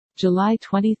July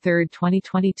 23,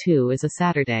 2022 is a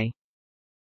Saturday.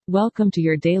 Welcome to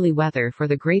your daily weather for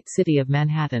the great city of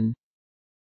Manhattan.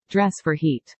 Dress for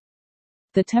heat.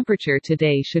 The temperature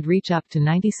today should reach up to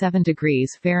 97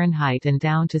 degrees Fahrenheit and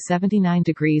down to 79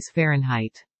 degrees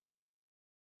Fahrenheit.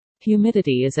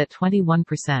 Humidity is at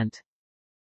 21%.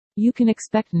 You can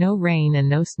expect no rain and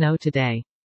no snow today.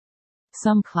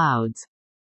 Some clouds.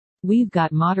 We've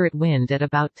got moderate wind at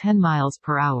about 10 miles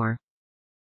per hour.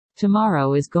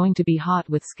 Tomorrow is going to be hot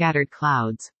with scattered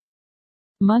clouds.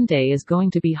 Monday is going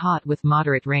to be hot with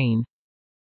moderate rain.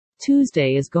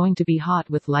 Tuesday is going to be hot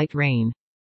with light rain.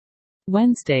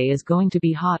 Wednesday is going to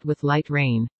be hot with light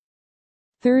rain.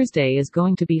 Thursday is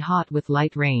going to be hot with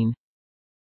light rain.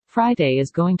 Friday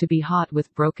is going to be hot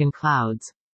with broken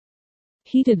clouds.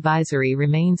 Heat advisory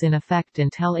remains in effect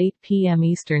until 8 p.m.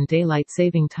 Eastern Daylight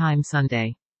Saving Time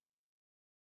Sunday.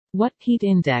 What heat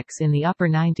index in the upper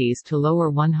 90s to lower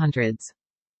 100s?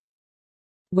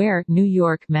 Where? New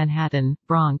York, Manhattan,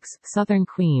 Bronx, Southern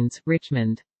Queens,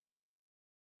 Richmond,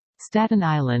 Staten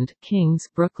Island, Kings,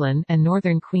 Brooklyn, and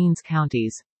Northern Queens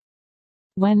counties.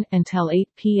 When? Until 8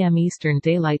 p.m. Eastern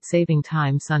Daylight Saving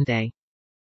Time Sunday.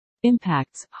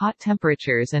 Impacts: hot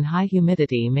temperatures and high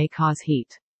humidity may cause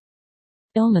heat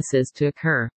illnesses to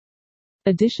occur.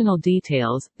 Additional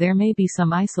details: there may be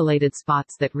some isolated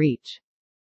spots that reach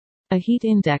a heat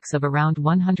index of around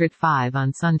 105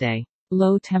 on Sunday.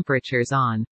 Low temperatures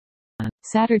on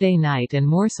Saturday night and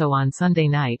more so on Sunday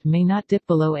night may not dip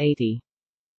below 80.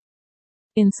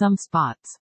 In some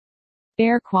spots.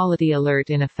 Air quality alert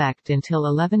in effect until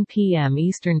 11 p.m.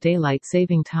 Eastern Daylight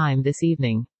Saving Time this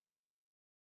evening.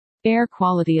 Air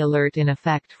quality alert in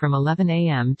effect from 11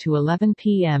 a.m. to 11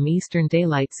 p.m. Eastern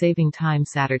Daylight Saving Time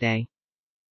Saturday.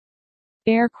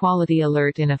 Air quality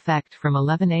alert in effect from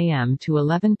 11 a.m. to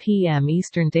 11 p.m.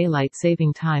 Eastern Daylight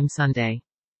Saving Time Sunday.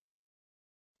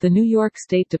 The New York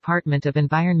State Department of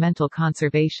Environmental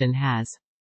Conservation has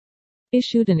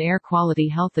issued an air quality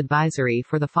health advisory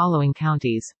for the following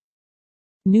counties: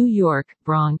 New York,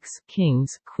 Bronx,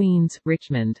 Kings, Queens,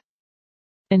 Richmond.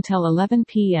 Until 11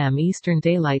 p.m. Eastern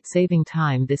Daylight Saving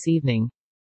Time this evening.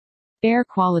 Air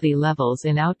quality levels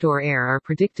in outdoor air are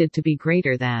predicted to be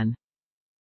greater than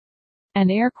an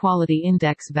air quality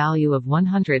index value of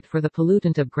 100 for the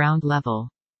pollutant of ground level.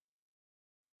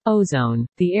 Ozone.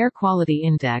 The Air Quality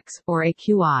Index, or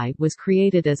AQI, was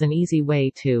created as an easy way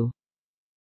to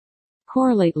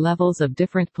correlate levels of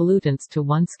different pollutants to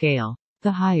one scale.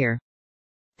 The higher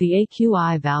the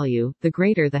AQI value, the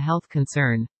greater the health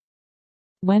concern.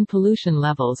 When pollution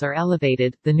levels are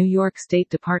elevated, the New York State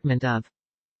Department of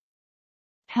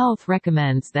Health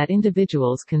recommends that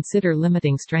individuals consider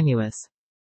limiting strenuous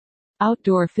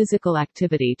outdoor physical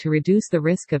activity to reduce the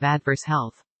risk of adverse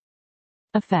health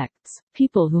effects.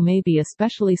 People who may be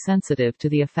especially sensitive to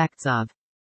the effects of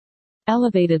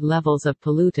elevated levels of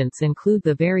pollutants include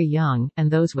the very young,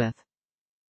 and those with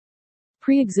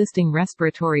pre-existing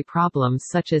respiratory problems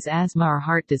such as asthma or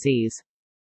heart disease.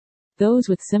 Those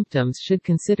with symptoms should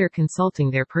consider consulting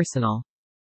their personal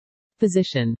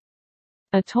physician.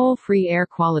 A toll-free air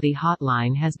quality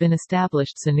hotline has been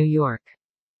established so New York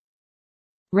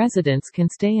residents can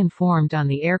stay informed on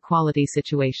the air quality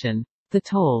situation. The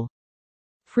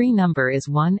toll-free number is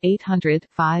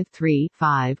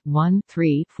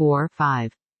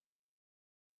 1-800-535-1345.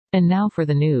 And now for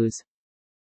the news.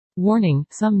 Warning: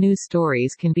 some news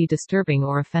stories can be disturbing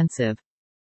or offensive.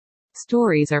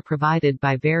 Stories are provided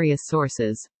by various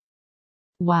sources.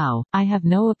 Wow, I have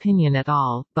no opinion at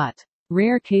all, but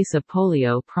rare case of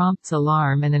polio prompts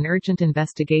alarm and an urgent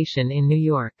investigation in New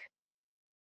York.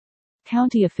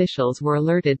 County officials were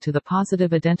alerted to the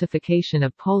positive identification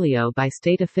of polio by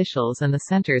state officials and the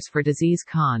Centers for Disease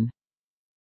Control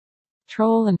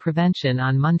and Prevention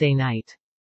on Monday night.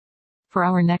 For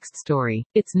our next story,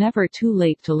 it's never too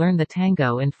late to learn the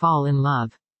tango and fall in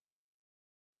love.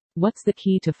 What's the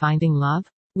key to finding love?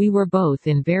 We were both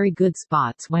in very good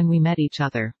spots when we met each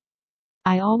other.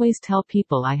 I always tell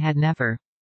people I had never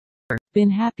been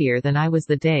happier than I was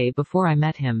the day before I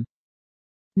met him.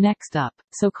 Next up,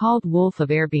 so-called Wolf of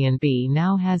Airbnb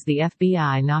now has the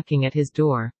FBI knocking at his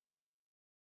door.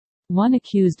 One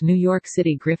accused New York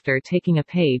City grifter taking a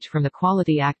page from the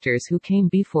quality actors who came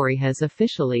before he has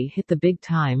officially hit the big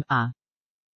time, at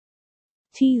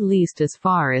least as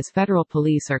far as federal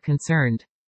police are concerned.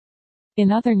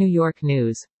 In other New York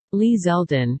news, Lee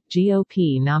Zeldin,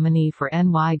 GOP nominee for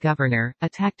NY governor,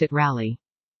 attacked at rally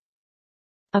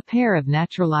a pair of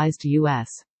naturalized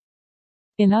U.S.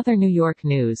 In other New York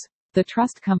news, the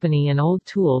trust company an old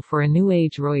tool for a new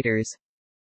age Reuters.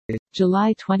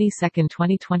 July 22,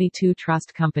 2022.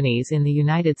 Trust companies in the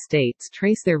United States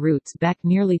trace their roots back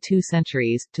nearly 2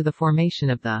 centuries, to the formation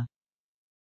of the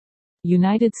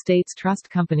United States Trust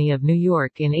Company of New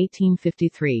York in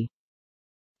 1853.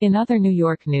 In other New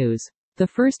York news, the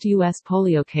first U.S.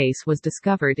 polio case was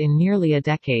discovered in nearly a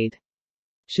decade.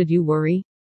 Should you worry?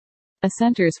 A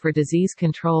Centers for Disease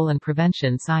Control and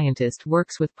Prevention scientist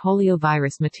works with polio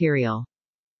virus material.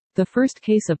 The first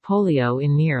case of polio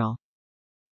in nearly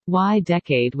a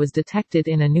decade was detected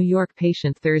in a New York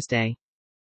patient Thursday.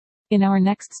 In our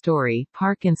next story,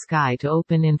 Park in Sky to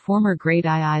open in former Grade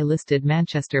II listed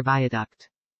Manchester Viaduct.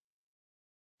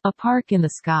 A park in the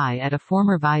sky at a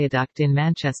former viaduct in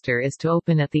Manchester is to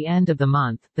open at the end of the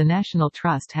month, the National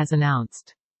Trust has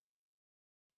announced.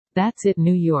 That's it,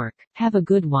 New York. Have a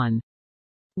good one.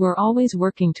 We're always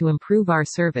working to improve our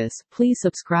service. Please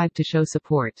subscribe to show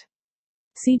support.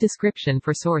 See description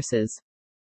for sources.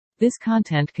 This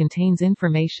content contains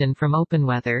information from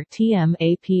OpenWeather (TM)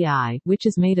 API, which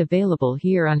is made available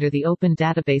here under the Open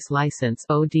Database License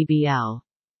 (ODBL).